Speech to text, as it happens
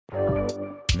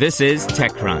This is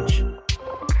TechCrunch.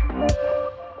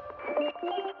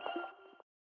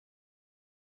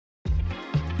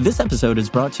 This episode is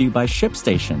brought to you by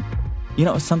ShipStation. You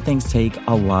know, some things take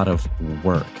a lot of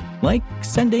work, like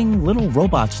sending little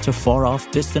robots to far-off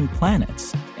distant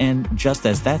planets. And just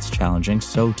as that's challenging,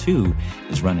 so too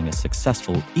is running a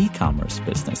successful e-commerce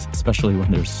business, especially when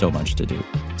there's so much to do.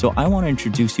 So I want to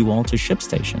introduce you all to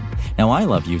ShipStation. Now, I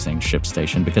love using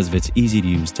ShipStation because of its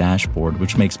easy-to-use dashboard,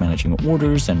 which makes managing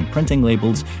orders and printing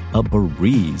labels a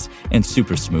breeze and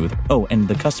super smooth. Oh, and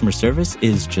the customer service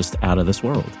is just out of this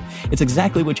world. It's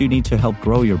exactly what you need to help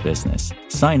grow your business.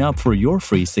 Sign up for your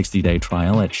free 60-day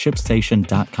trial at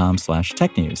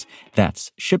shipstation.com/technews.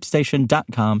 That's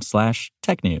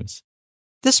shipstation.com/technews.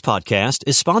 This podcast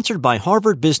is sponsored by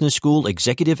Harvard Business School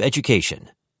Executive Education.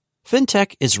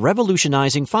 FinTech is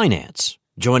revolutionizing finance.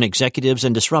 Join executives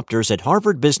and disruptors at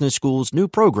Harvard Business School's new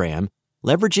program,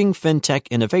 Leveraging FinTech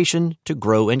Innovation to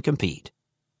Grow and Compete.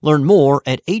 Learn more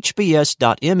at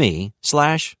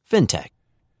hbs.me/fintech.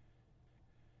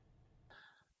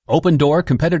 Opendoor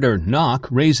competitor Knock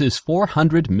raises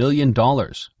 $400 million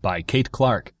by Kate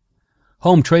Clark.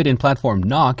 Home trade-in platform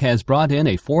Knock has brought in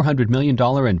a $400 million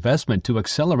investment to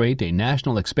accelerate a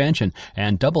national expansion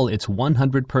and double its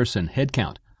 100-person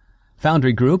headcount.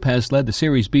 Foundry Group has led the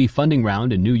Series B funding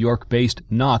round in New York-based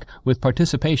Knock with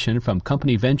participation from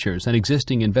company ventures and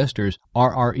existing investors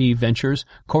RRE Ventures,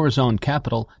 Corazon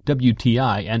Capital,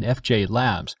 WTI, and FJ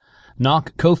Labs.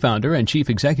 Knock co-founder and chief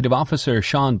executive officer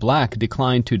Sean Black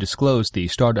declined to disclose the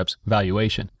startup's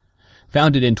valuation.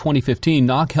 Founded in 2015,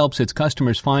 Knock helps its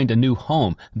customers find a new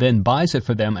home, then buys it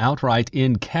for them outright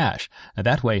in cash.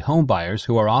 That way, home buyers,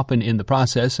 who are often in the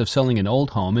process of selling an old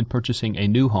home and purchasing a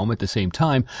new home at the same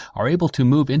time, are able to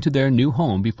move into their new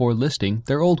home before listing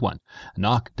their old one.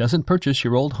 Knock doesn't purchase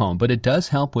your old home, but it does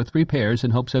help with repairs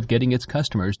in hopes of getting its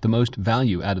customers the most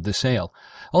value out of the sale.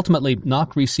 Ultimately,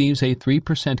 Knock receives a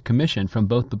 3% commission from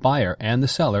both the buyer and the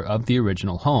seller of the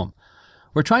original home.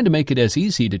 We're trying to make it as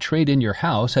easy to trade in your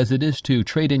house as it is to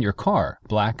trade in your car,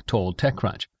 Black told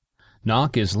TechCrunch.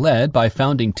 Knock is led by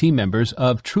founding team members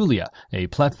of Trulia, a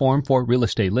platform for real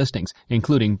estate listings,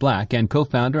 including Black and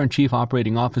co-founder and chief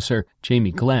operating officer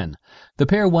Jamie Glenn. The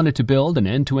pair wanted to build an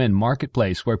end-to-end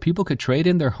marketplace where people could trade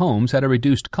in their homes at a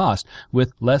reduced cost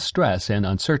with less stress and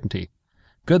uncertainty.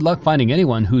 Good luck finding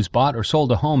anyone who's bought or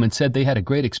sold a home and said they had a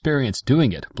great experience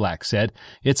doing it, Black said.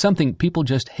 It's something people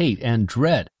just hate and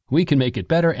dread. We can make it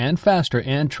better and faster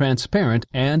and transparent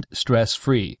and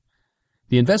stress-free.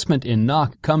 The investment in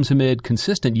Knock comes amid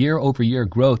consistent year-over-year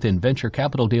growth in venture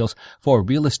capital deals for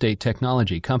real estate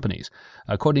technology companies.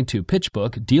 According to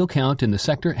PitchBook, deal count in the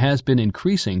sector has been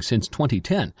increasing since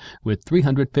 2010, with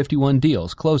 351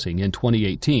 deals closing in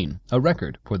 2018, a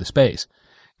record for the space.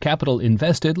 Capital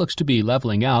invested looks to be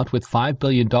leveling out with $5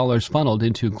 billion funneled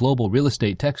into global real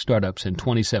estate tech startups in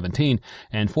 2017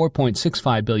 and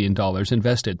 $4.65 billion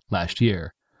invested last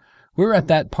year. We're at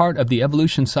that part of the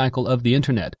evolution cycle of the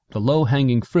Internet. The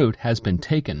low-hanging fruit has been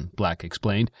taken, Black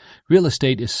explained. Real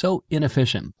estate is so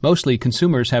inefficient. Mostly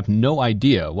consumers have no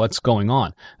idea what's going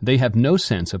on. They have no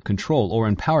sense of control or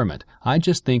empowerment. I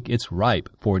just think it's ripe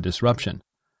for disruption.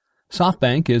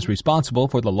 SoftBank is responsible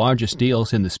for the largest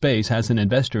deals in the space as an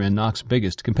investor in Knock's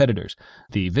biggest competitors.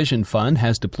 The Vision Fund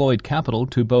has deployed capital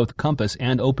to both Compass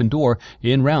and Opendoor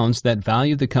in rounds that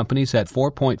value the companies at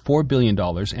 $4.4 billion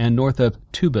and north of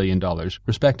 $2 billion,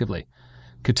 respectively.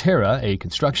 Katerra, a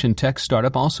construction tech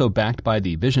startup also backed by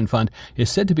the Vision Fund, is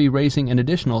said to be raising an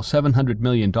additional $700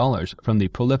 million from the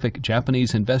prolific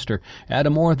Japanese investor at a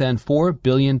more than $4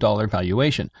 billion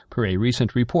valuation, per a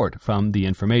recent report from The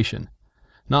Information.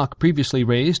 Knock previously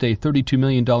raised a $32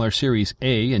 million Series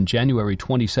A in January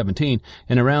 2017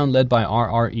 in a round led by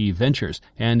RRE Ventures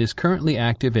and is currently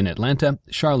active in Atlanta,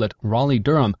 Charlotte,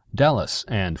 Raleigh-Durham, Dallas,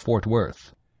 and Fort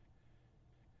Worth.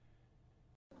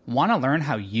 Want to learn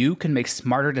how you can make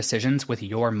smarter decisions with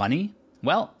your money?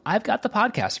 Well, I've got the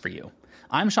podcast for you.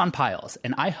 I'm Sean Piles,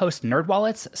 and I host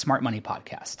NerdWallet's Smart Money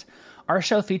Podcast. Our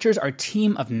show features our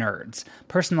team of nerds,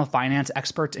 personal finance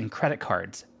experts in credit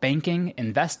cards, banking,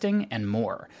 investing, and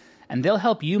more. And they'll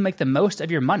help you make the most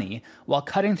of your money while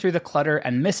cutting through the clutter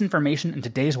and misinformation in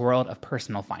today's world of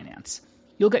personal finance.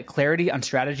 You'll get clarity on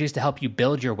strategies to help you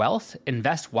build your wealth,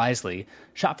 invest wisely,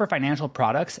 shop for financial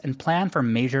products, and plan for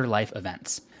major life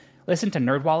events. Listen to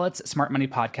NerdWallet's Smart Money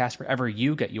Podcast wherever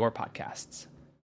you get your podcasts.